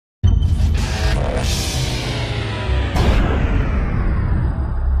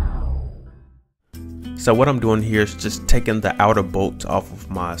So what I'm doing here is just taking the outer bolts off of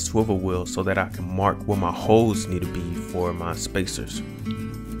my swivel wheel so that I can mark where my holes need to be for my spacers.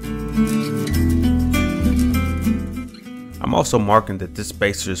 I'm also marking that this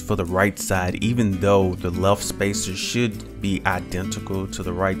spacer is for the right side, even though the left spacer should be identical to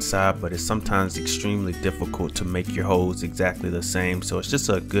the right side, but it's sometimes extremely difficult to make your holes exactly the same. So it's just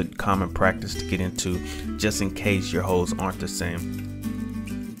a good common practice to get into just in case your holes aren't the same.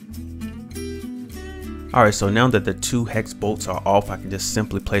 Alright, so now that the two hex bolts are off, I can just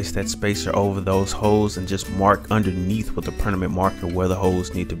simply place that spacer over those holes and just mark underneath with a permanent marker where the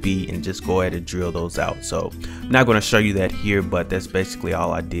holes need to be and just go ahead and drill those out. So I'm not going to show you that here, but that's basically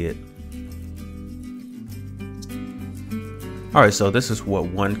all I did. Alright, so this is what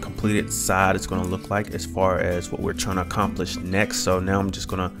one completed side is going to look like as far as what we're trying to accomplish next. So now I'm just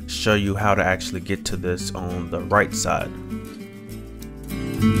going to show you how to actually get to this on the right side.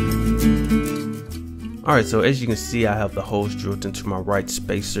 Alright, so as you can see, I have the holes drilled into my right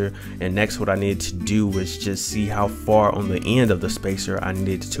spacer, and next what I need to do is just see how far on the end of the spacer I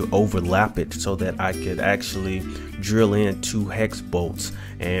needed to overlap it so that I could actually drill in two hex bolts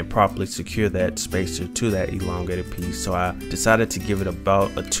and properly secure that spacer to that elongated piece. So I decided to give it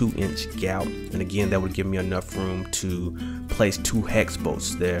about a 2-inch gap, and again that would give me enough room to place two hex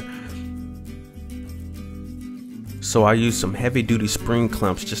bolts there. So I used some heavy duty spring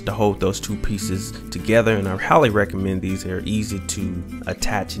clamps just to hold those two pieces together, and I highly recommend these. They're easy to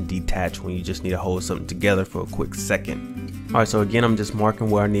attach and detach when you just need to hold something together for a quick second. Alright, so again I'm just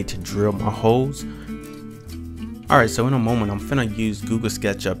marking where I need to drill my holes. Alright, so in a moment I'm finna use Google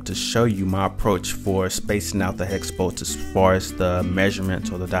SketchUp to show you my approach for spacing out the hex bolts as far as the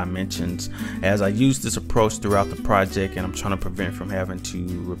measurements or the dimensions, as I use this approach throughout the project and I'm trying to prevent from having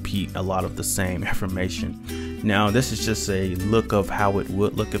to repeat a lot of the same information. Now this is just a look of how it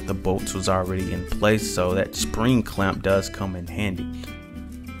would look if the bolts was already in place, so that spring clamp does come in handy.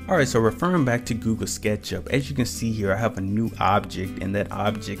 Alright, so referring back to Google SketchUp, as you can see here I have a new object, and that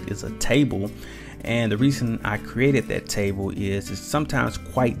object is a table. And the reason I created that table is it's sometimes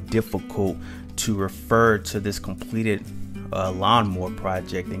quite difficult to refer to this completed lawnmower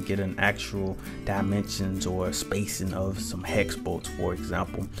project and get an actual dimensions or spacing of some hex bolts, for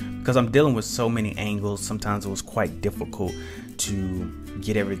example, because I'm dealing with so many angles. Sometimes it was quite difficult to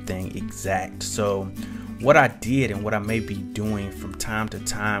get everything exact. So what I did and what I may be doing from time to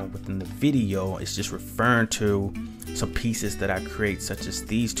time within the video is just referring to some pieces that I create, such as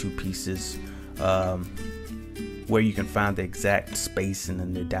these two pieces, where you can find the exact spacing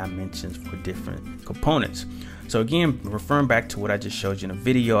and the dimensions for different components. So again, referring back to what I just showed you in the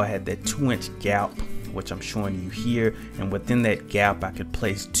video, I had that 2-inch gap, which I'm showing you here, and within that gap I could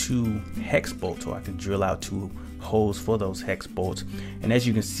place two hex bolts, or I could drill out two holes for those hex bolts. And as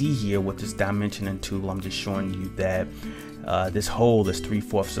you can see here with this dimensioning tool, I'm just showing you that this hole is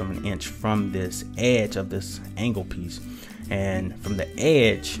 3/4 of an inch from this edge of this angle piece, and from the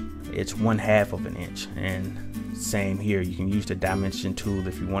edge it's 1/2 of an inch. And same here, you can use the dimension tool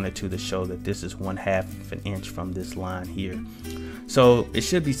if you wanted to show that this is 1/2 of an inch from this line here. So it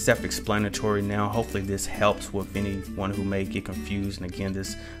should be self-explanatory now. Hopefully this helps with anyone who may get confused. And again,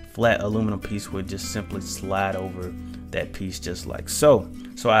 this flat aluminum piece would just simply slide over that piece just like so.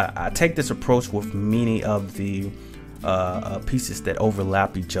 So I take this approach with many of the pieces that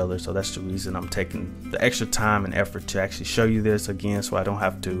overlap each other, so that's the reason I'm taking the extra time and effort to actually show you this again, so I don't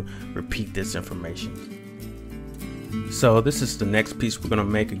have to repeat this information. So this is the next piece we're going to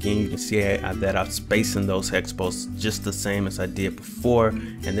make. Again, you can see that I'm spacing those hex bolts just the same as I did before,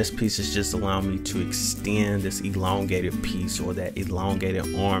 and this piece is just allowing me to extend this elongated piece, or that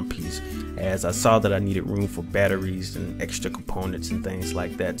elongated arm piece, as I saw that I needed room for batteries and extra components and things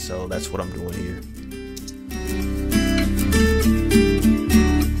like that. So that's what I'm doing here.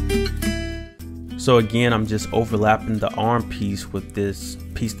 So again, I'm just overlapping the arm piece with this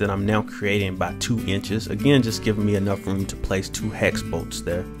piece that I'm now creating by 2 inches. Again, just giving me enough room to place two hex bolts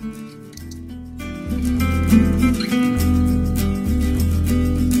there.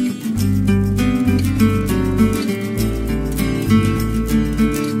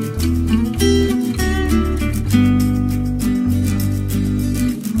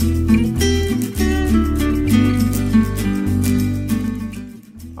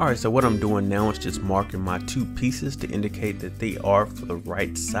 Alright, so what I'm doing now is just marking my two pieces to indicate that they are for the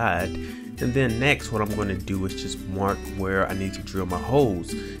right side. And then next, what I'm going to do is just mark where I need to drill my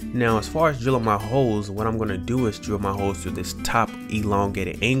holes. Now, as far as drilling my holes, what I'm going to do is drill my holes through this top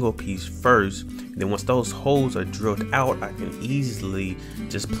elongated angle piece first. Then once those holes are drilled out, I can easily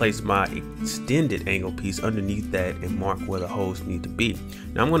just place my extended angle piece underneath that and mark where the holes need to be.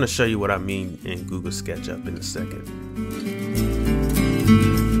 Now I'm going to show you what I mean in Google SketchUp in a second.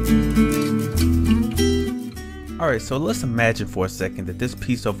 Alright, so let's imagine for a second that this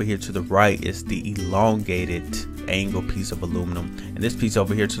piece over here to the right is the elongated angle piece of aluminum, and this piece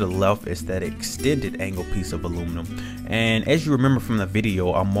over here to the left is that extended angle piece of aluminum. And as you remember from the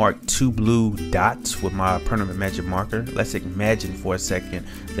video, I marked 2 blue dots with my permanent magic marker. Let's imagine for a second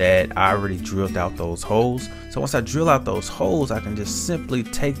that I already drilled out those holes. So once I drill out those holes, I can just simply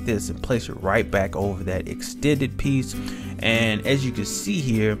take this and place it right back over that extended piece. And as you can see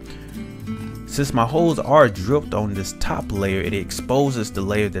here, since my holes are drilled on this top layer, it exposes the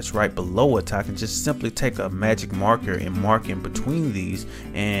layer that's right below it. So I can just simply take a magic marker and mark in between these.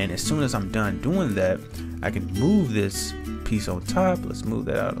 And as soon as I'm done doing that, I can move this piece on top. Let's move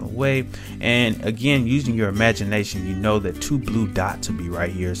that out of the way. And again, using your imagination, you know that 2 blue dots will be right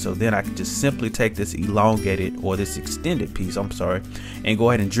here. So then I can just simply take this elongated, or this extended piece, I'm sorry, and go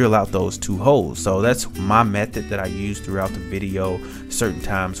ahead and drill out those 2 holes. So that's my method that I use throughout the video. Certain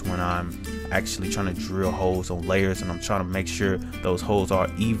times when I'm actually trying to drill holes on layers and I'm trying to make sure those holes are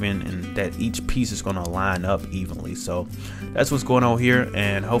even and that each piece is going to line up evenly. So that's what's going on here,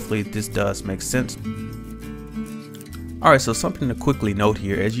 and hopefully this does make sense. Alright, so something to quickly note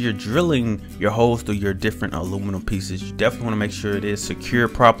here: as you're drilling your holes through your different aluminum pieces, you definitely want to make sure it is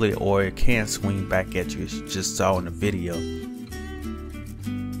secured properly, or it can swing back at you, as you just saw in the video.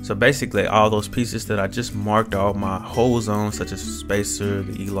 So basically, all those pieces that I just marked all my holes on, such as the spacer,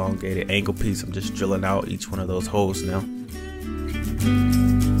 the elongated angle piece, I'm just drilling out each one of those holes now.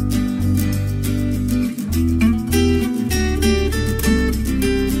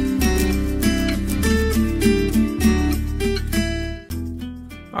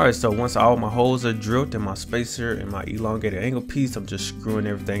 Alright, so once all my holes are drilled in my spacer and my elongated angle piece, I'm just screwing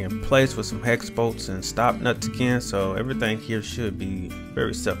everything in place with some hex bolts and stop nuts again, so everything here should be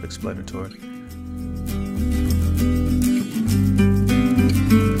very self-explanatory.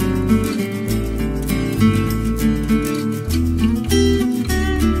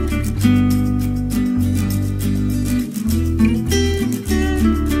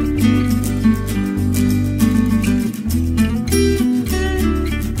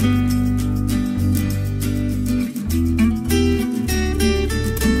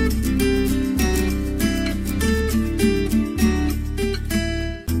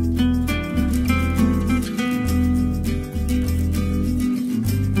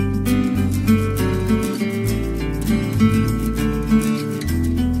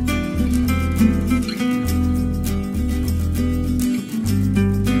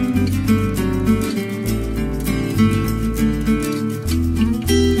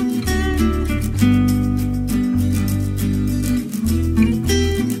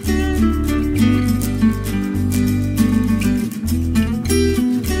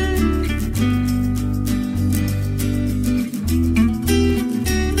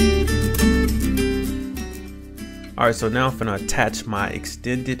 Alright, so now I'm going to attach my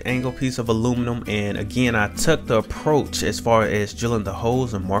extended angle piece of aluminum, and again I took the approach as far as drilling the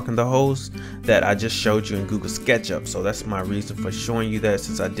holes and marking the holes that I just showed you in Google SketchUp. So that's my reason for showing you that,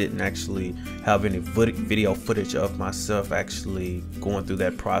 since I didn't actually have any video footage of myself actually going through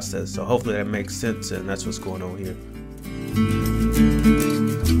that process. So hopefully that makes sense, and that's what's going on here.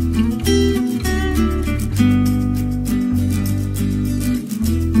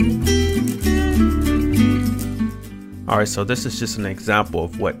 Alright, so this is just an example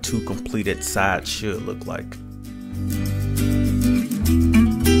of what 2 completed sides should look like.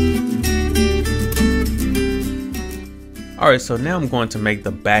 Alright, so now I'm going to make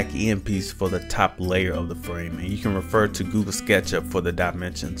the back end piece for the top layer of the frame, and you can refer to Google SketchUp for the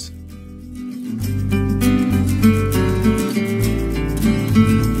dimensions.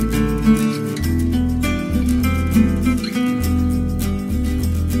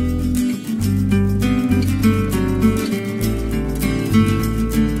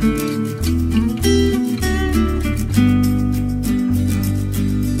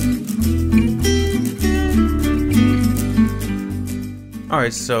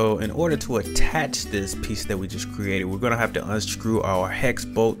 Alright, so in order to attach this piece that we just created, we're going to have to unscrew our hex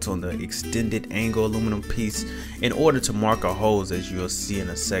bolts on the extended angle aluminum piece in order to mark our holes, as you'll see in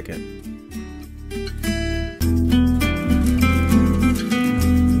a second.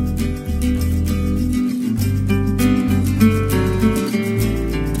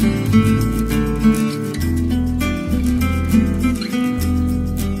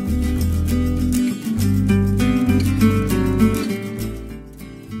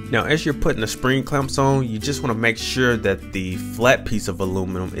 Now, as you're putting the spring clamps on, you just want to make sure that the flat piece of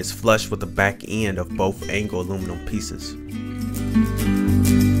aluminum is flush with the back end of both angle aluminum pieces.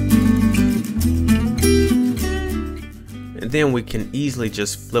 And then we can easily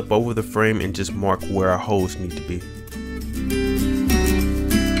just flip over the frame and just mark where our holes need to be.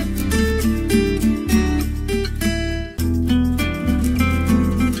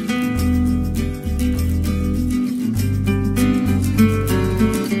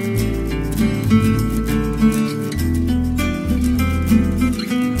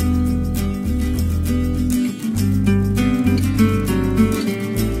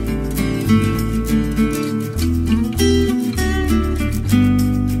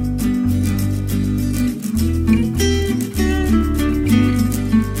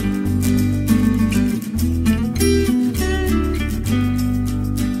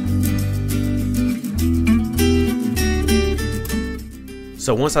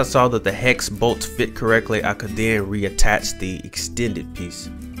 So once I saw that the hex bolts fit correctly, I could then reattach the extended piece.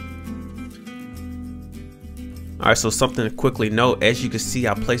 Alright, so something to quickly note, as you can see,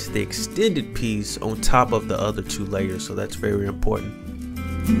 I placed the extended piece on top of the other two layers, so that's very important.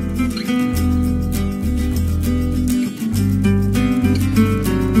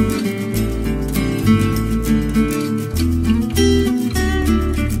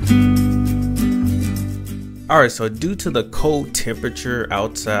 Alright, so due to the cold temperature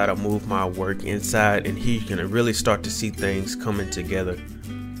outside, I moved my work inside, and here you can really start to see things coming together.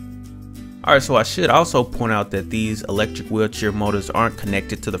 Alright, so I should also point out that these electric wheelchair motors aren't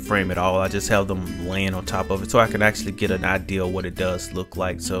connected to the frame at all. I just have them laying on top of it so I can actually get an idea of what it does look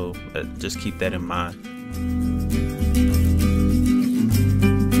like, so just keep that in mind.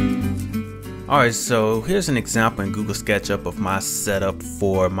 Alright, so here's an example in Google SketchUp of my setup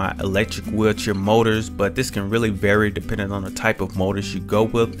for my electric wheelchair motors, but this can really vary depending on the type of motors you go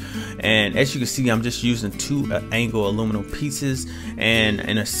with. And as you can see, I'm just using two angle aluminum pieces, and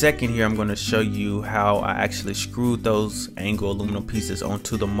in a second here I'm going to show you how I actually screwed those angle aluminum pieces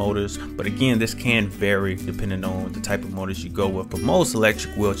onto the motors. But again, this can vary depending on the type of motors you go with, but most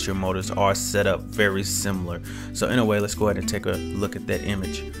electric wheelchair motors are set up very similar. So anyway, let's go ahead and take a look at that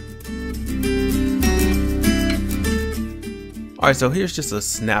image. Alright, so here's just a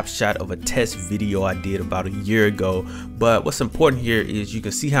snapshot of a test video I did about a year ago, but what's important here is you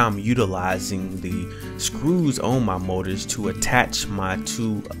can see how I'm utilizing the screws on my motors to attach my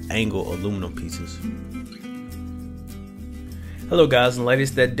two angle aluminum pieces. Hello guys and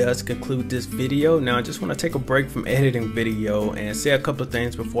ladies, that does conclude this video. Now I just want to take a break from editing video and say a couple of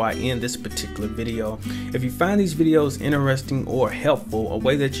things before I end this particular video. If you find these videos interesting or helpful, a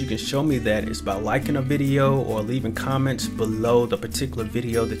way that you can show me that is by liking a video or leaving comments below the particular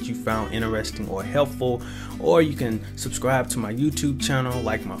video that you found interesting or helpful, or you can subscribe to my YouTube channel,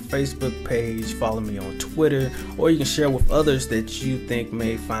 like my Facebook page, follow me on Twitter, or you can share with others that you think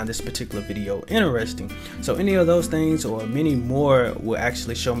may find this particular video interesting. So any of those things or many more will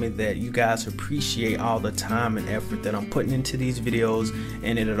actually show me that you guys appreciate all the time and effort that I'm putting into these videos,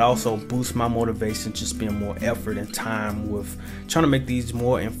 and it'll also boost my motivation to spend more effort and time with trying to make these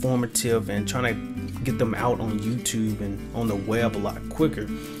more informative and trying to get them out on YouTube and on the web a lot quicker.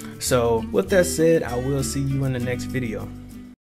 So with that said, I will see you in the next video.